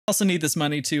also need this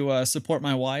money to support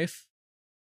my wife.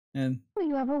 And Oh,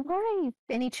 you have a wife.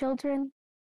 Any children?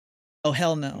 oh,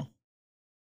 hell no.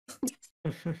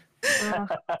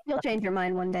 You'll change your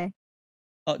mind one day.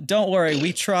 Oh, don't worry,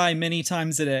 we try many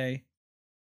times a day.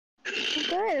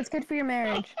 Good, it's good for your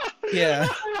marriage. Yeah.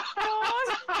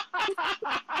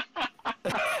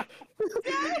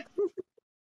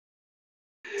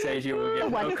 Say you will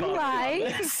get What no she comment on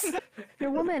like? this.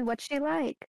 Your woman, what's she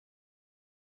like?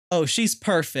 Oh, she's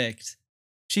perfect.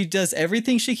 She does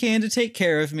everything she can to take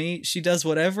care of me. She does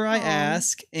whatever I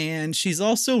ask, and she's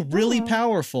also really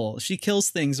powerful. She kills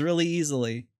things really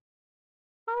easily.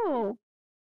 Oh,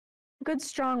 good,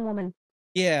 strong woman.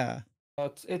 Yeah.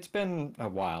 Well, it's been a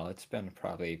while. It's been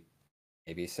probably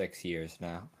maybe 6 years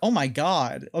now. Oh my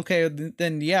god. Okay,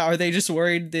 then yeah, are they just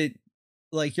worried that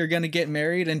like you're gonna get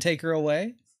married and take her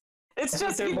away? It's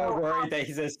just they're more worried that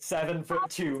he's a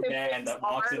 7'2" man that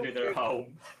walks into their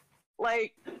home.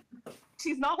 Like,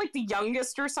 she's not like the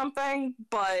youngest or something,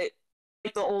 but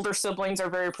like, the older siblings are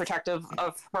very protective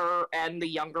of her and the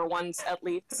younger ones, at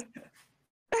least.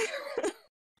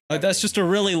 That's just a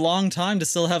really long time to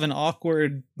still have an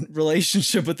awkward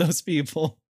relationship with those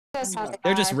people.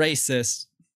 They're just racist.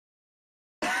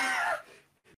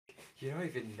 You don't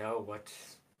even know what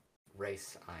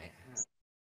race I am.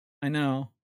 I know.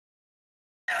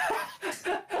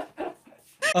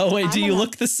 Oh wait, do you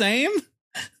look the same?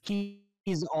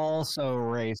 He's also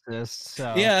racist,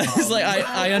 so... Yeah, it's like,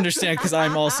 I understand, because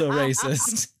I'm also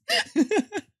racist.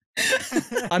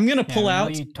 I'm gonna pull out...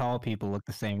 All you tall people look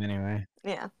the same anyway.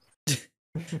 Yeah.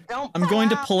 I'm going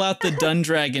to pull out the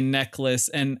Dundragon necklace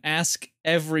and ask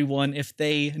everyone if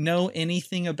they know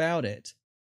anything about it.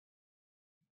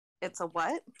 It's a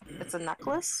what? It's a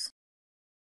necklace?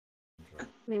 I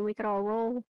mean, we could all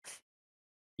roll.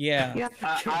 Yeah.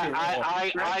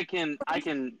 I can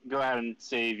go ahead and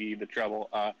save you the trouble.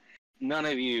 None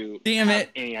of you Damn have it.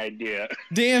 any idea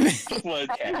Damn it. what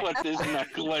this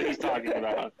necklace is talking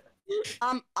about.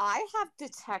 I have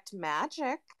detect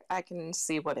magic. I can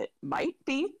see what it might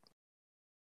be.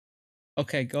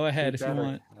 Okay, go ahead if you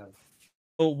want.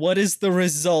 But what is the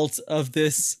result of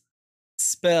this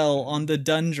spell on the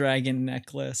Dundragon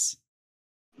necklace?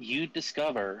 You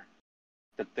discover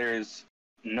that there's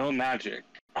no magic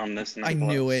on this necklace. I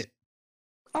knew it.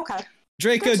 Okay.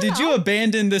 Draco, did you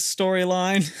abandon this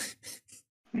storyline?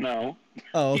 No.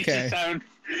 Oh, You okay. just haven't-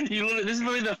 this is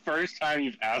really the first time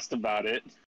you've asked about it.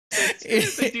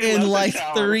 In like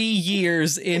 3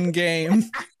 years in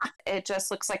game. It just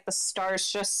looks like the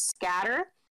stars just scatter.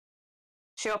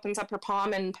 She opens up her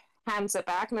palm and hands it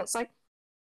back, and it's like,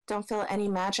 don't feel any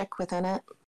magic within it.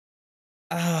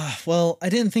 Well, I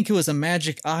didn't think it was a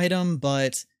magic item,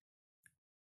 but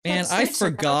man, I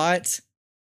forgot.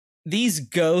 These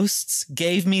ghosts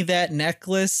gave me that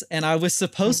necklace, and I was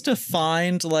supposed to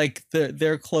find like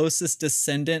their closest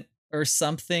descendant or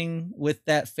something with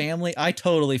that family. I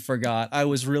totally forgot. I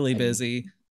was really busy,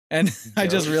 and I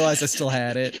just realized I still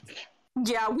had it.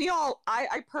 Yeah, we all.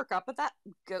 I perk up at that.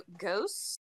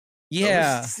 Ghosts?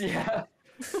 Yeah. Yeah.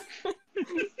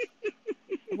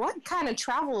 What kind of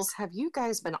travels have you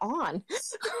guys been on?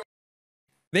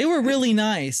 They were really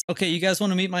nice. Okay, you guys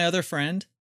want to meet my other friend?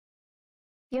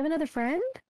 You have another friend?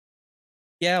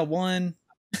 Yeah, one.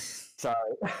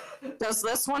 Sorry. Does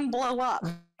this one blow up?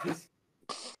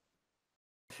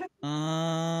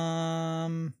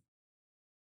 I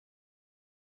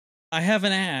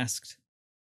haven't asked.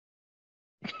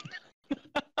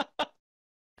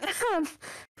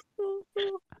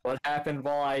 What happened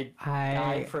while I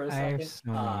died for a second?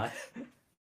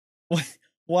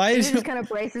 Why She is just kind of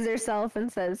braces herself and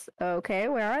says, "Okay,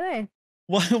 where are they?"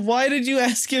 why did you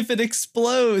ask if it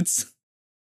explodes?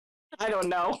 I don't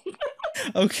know.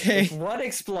 Okay. What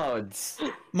explodes?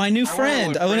 My new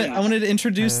friend. I wanted to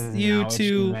introduce you Now it's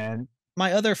to mad.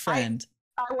 my other friend.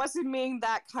 I wasn't meaning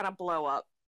that kind of blow up.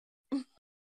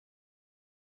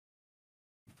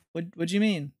 What'd you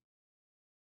mean?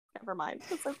 Never mind.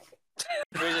 It's okay.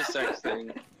 There's a sex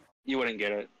thing. You wouldn't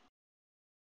get it.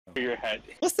 For your head.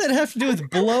 What's that have to do with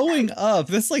blowing up?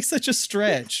 That's like such a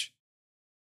stretch.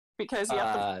 Because you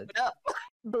have to blow it up.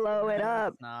 Blow it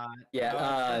up. Not.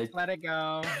 Yeah, Let it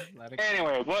go. Let it go.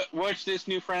 Anyway, what's this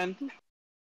new friend?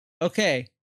 Okay.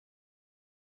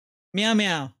 Meow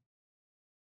meow.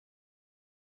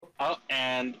 Oh,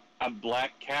 and a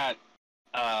black cat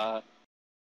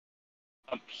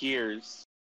appears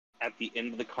at the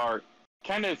end of the cart,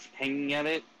 kind of hanging at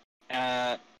it.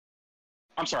 I'm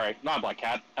sorry, not a black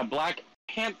cat. A black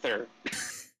panther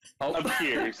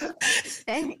appears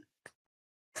Dang.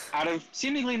 out of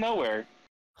seemingly nowhere.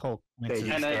 Hulk They makes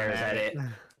just it stares at it.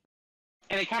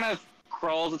 And it kind of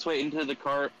crawls its way into the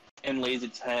cart and lays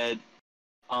its head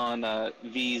on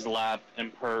V's lap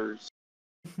and purrs.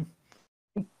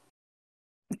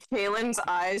 Kaylin's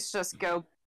eyes just go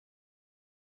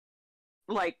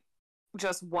like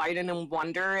just widen in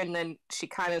wonder, and then she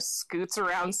kind of scoots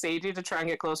around Seiji to try and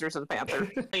get closer to the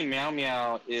panther. Meow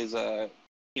Meow is as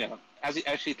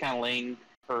she's kind of laying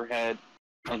her head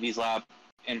on V's lap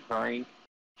and purring,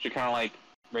 she kind of like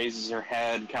raises her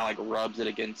head, kind of like rubs it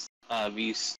against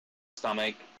V's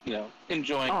stomach,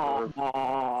 enjoying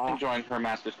her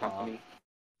master's company.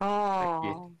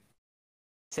 Oh.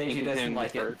 Seiji doesn't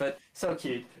like it, but so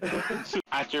cute.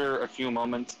 After a few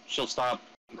moments, she'll stop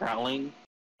growling,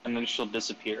 and then she'll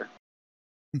disappear.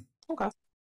 Okay.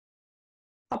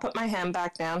 I'll put my hand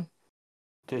back down.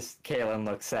 Just Kaylin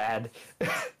looks sad.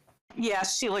 Yeah,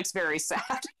 she looks very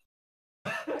sad.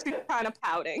 She's kind of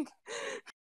pouting.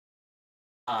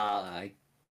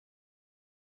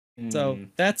 So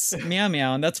that's Meow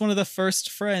Meow, and that's one of the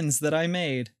first friends that I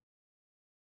made.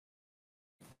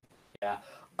 Yeah.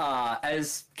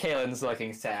 As Kaylin's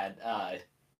looking sad,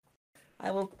 I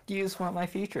will use one of my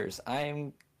features.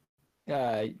 You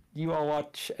all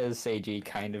watch as Seiji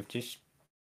kind of just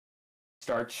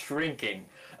starts shrinking.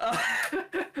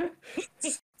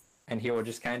 And he will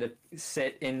just kind of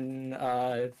sit in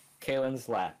Kaylin's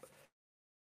lap.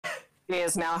 He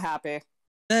is now happy.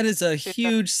 That is a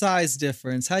huge size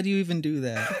difference. How do you even do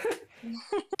that?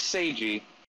 Seiji,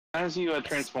 as you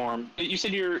transform, you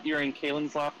said you're in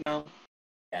Kaylin's lap now?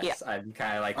 Yes, yeah. I'm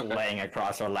kind of like laying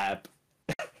across her lap.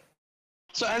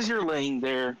 So as you're laying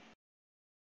there,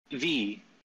 V,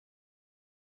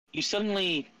 you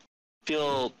suddenly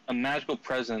feel a magical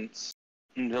presence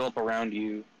envelop around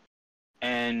you,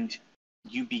 and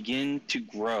you begin to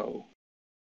grow.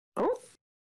 Oh.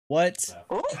 What?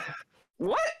 Oh.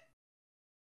 What?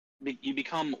 You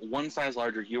become one size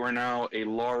larger. You are now a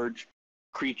large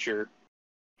creature,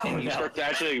 and you start to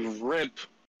actually rip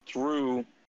through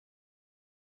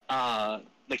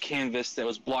the canvas that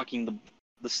was blocking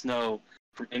the snow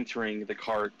from entering the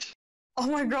cart. Oh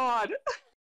my god!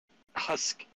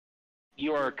 Husk,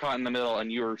 you are caught in the middle,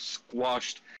 and you are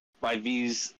squashed by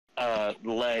V's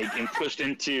leg and pushed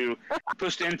into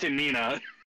Nina.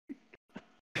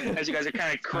 As you guys are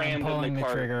kind of crammed in the cart. Pulling the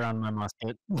trigger on my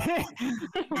musket.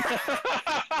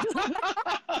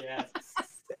 Yes.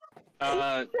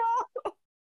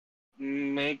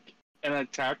 Make an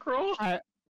attack roll. I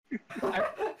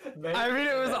mean,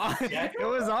 it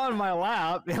was on my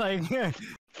lap. Like,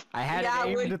 I had it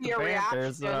aimed at the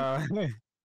Panthers. So.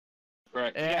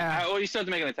 Right. Yeah. Well, you still have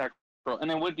to make an attack roll,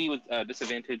 and it would be with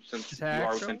disadvantage since you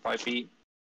are within 5 feet,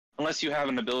 unless you have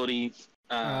an ability.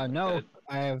 No,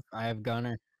 I have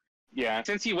Gunner. Yeah,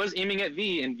 since he was aiming at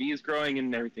V and V is growing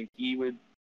and everything, he would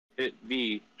hit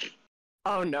V.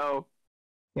 Oh no.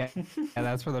 Yeah,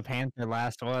 that's where the Panther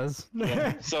last was.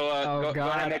 Yeah. So go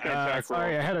ahead and make an attack roll.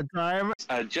 Sorry, ahead of time.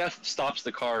 Jeff stops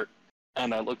the cart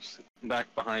and looks back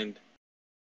behind.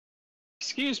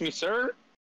 Excuse me, sir.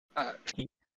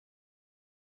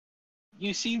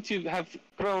 You seem to have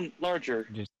grown larger.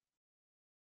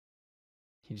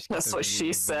 That's what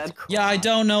she said. Yeah, I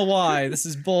don't know why. This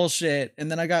is bullshit. And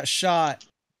then I got shot.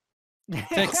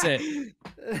 Fix it.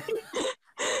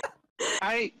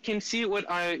 I can see what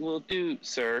I will do,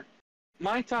 sir.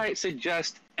 Might I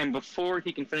suggest, and before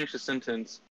he can finish the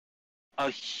sentence, a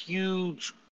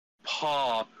huge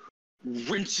paw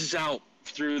wrenches out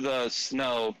through the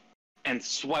snow and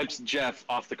swipes Jeff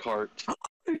off the cart.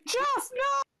 Jeff,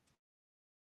 no!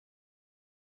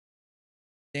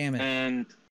 Damn it. And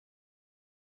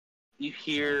you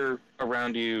hear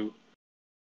around you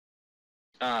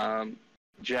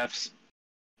Jeff's,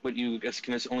 what you guess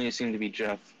can only assume to be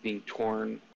Jeff, being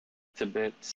torn to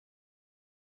bits.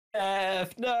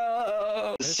 Jeff,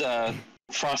 no! This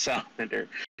Frost Salamander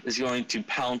is going to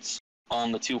pounce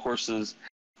on the two horses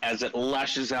as it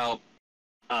lashes out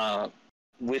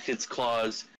with its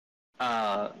claws,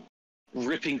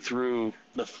 ripping through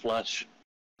the flesh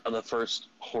of the first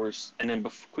horse, and then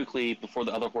quickly, before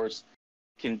the other horse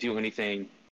can do anything,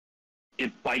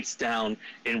 it bites down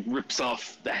and rips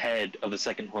off the head of the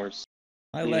second horse.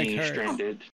 My leg leaving you hurts.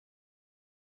 stranded.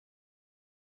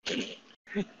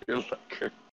 Your leg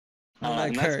hurt. My leg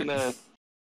and that's hurts. gonna...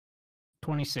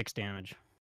 26 damage.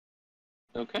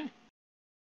 Okay.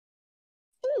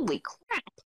 Holy crap!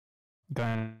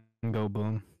 Gun, go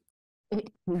boom.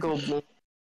 Go blue.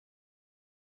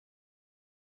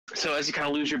 So as you kind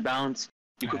of lose your balance,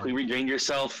 you quickly regain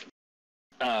yourself,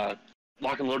 lock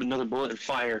and load another bullet and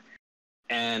fire,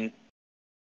 and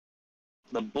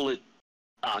the bullet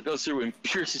goes through and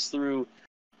pierces through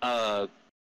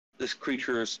this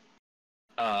creature's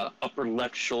upper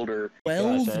left shoulder.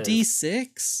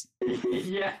 12d6?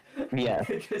 Yeah. Yeah,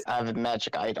 I have a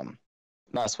magic item.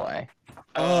 That's why.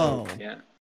 Oh. Yeah.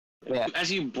 Yeah.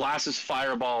 As you blast this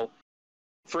fireball,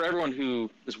 for everyone who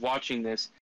is watching this,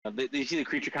 they see the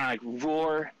creature kind of like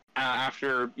roar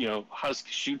after Husk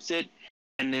shoots it,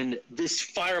 and then this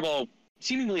fireball,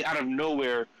 seemingly out of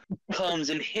nowhere, comes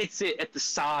and hits it at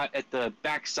the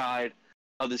backside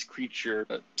of this creature,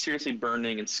 seriously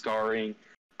burning and scarring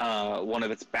one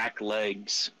of its back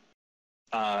legs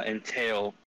and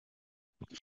tail.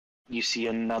 You see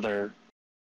another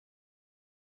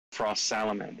frost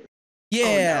salamander.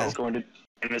 Yeah. It's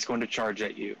going to charge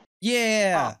at you.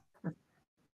 Yeah.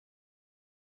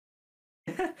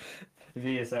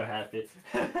 V is so happy.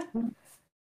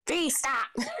 V, stop!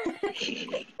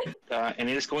 And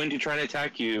it is going to try to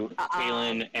attack you,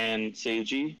 Kaylin and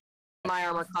Seiji. My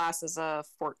armor class is a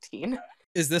 14.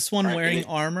 Is this one wearing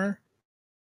armor?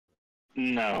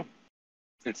 No,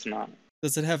 it's not.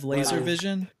 Does it have laser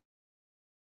vision?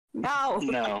 No!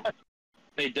 No.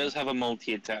 It does have a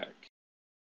multi-attack.